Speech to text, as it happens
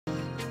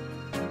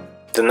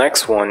The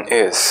next one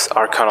is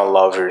Arcana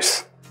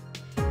Lovers.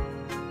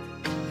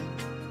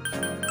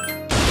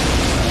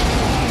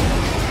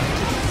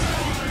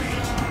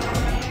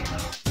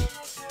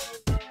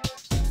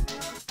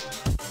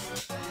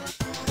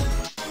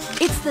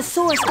 It's the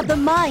source of the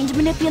mind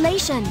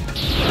manipulation.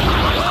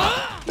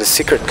 The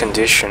secret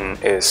condition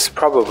is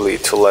probably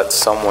to let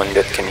someone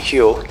that can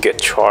heal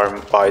get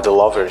charmed by the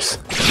lovers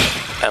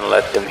and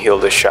let them heal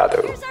the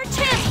shadow.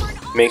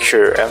 Make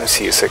sure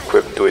MC is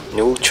equipped with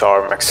new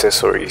charm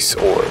accessories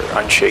or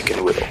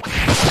Unshaken Will.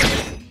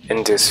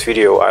 In this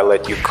video, I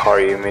let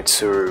Yukari,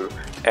 Mitsuru,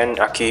 and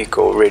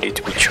Akihiko ready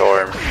to be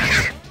charmed.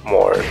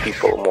 More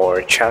people,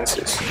 more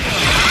chances.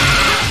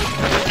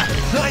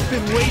 I've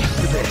been waiting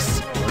for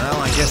this. Well,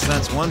 I guess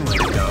that's one way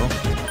to go.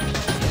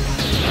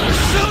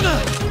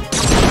 Persona!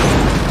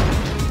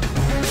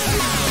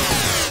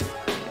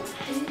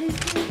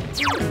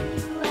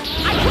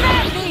 I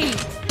command thee!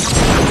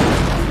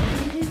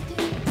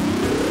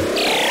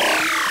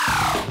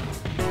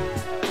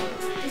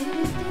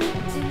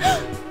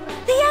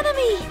 The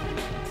enemy!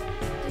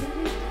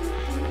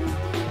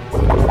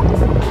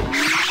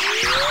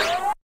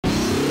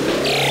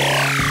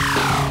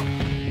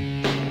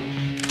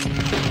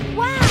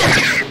 Wow!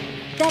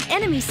 That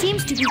enemy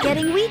seems to be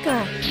getting weaker.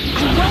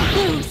 I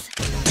won't lose.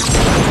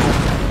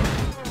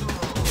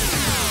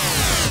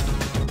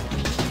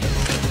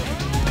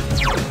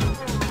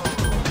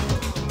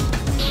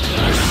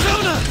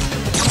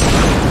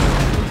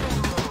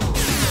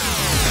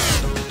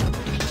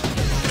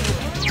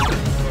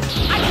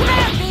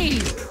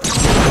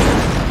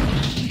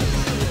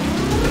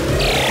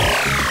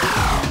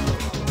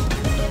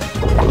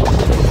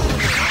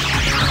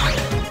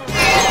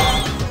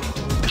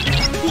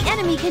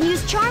 Can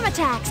use charm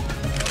attacks.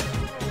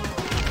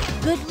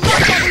 Good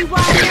luck,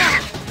 everyone!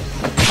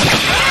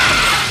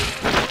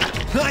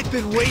 I've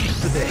been waiting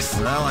for this.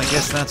 Well, I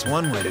guess that's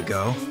one way to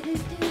go.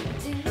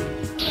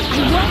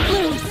 I won't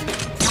lose.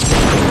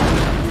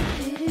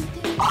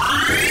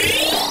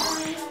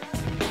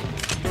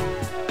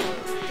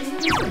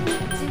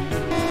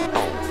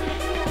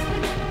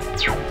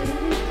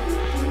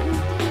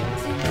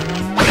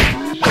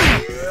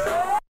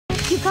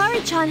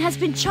 Yukari-chan has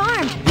been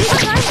charmed.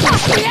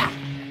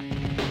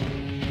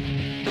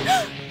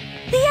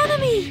 The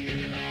enemy!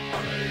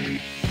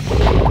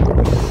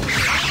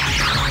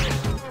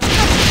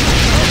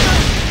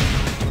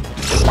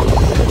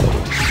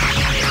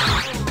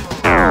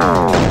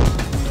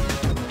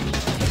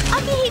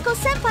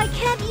 Akihiko-senpai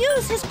can't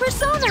use his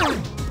persona!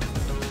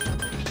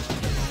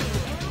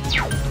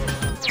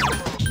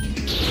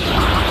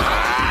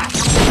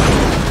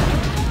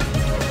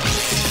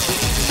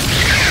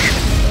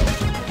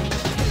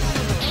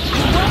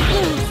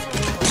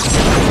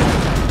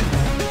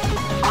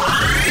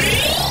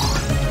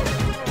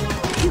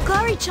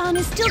 Yukari-chan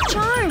is still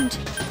charmed.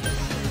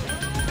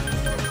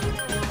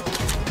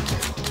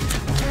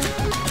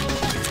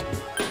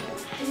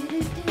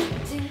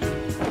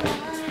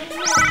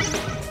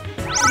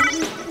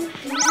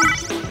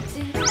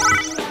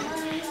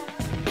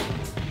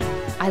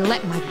 I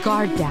let my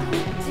guard down.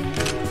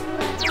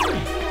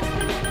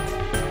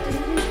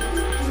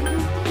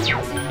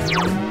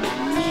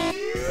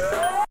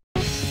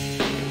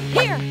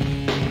 Here!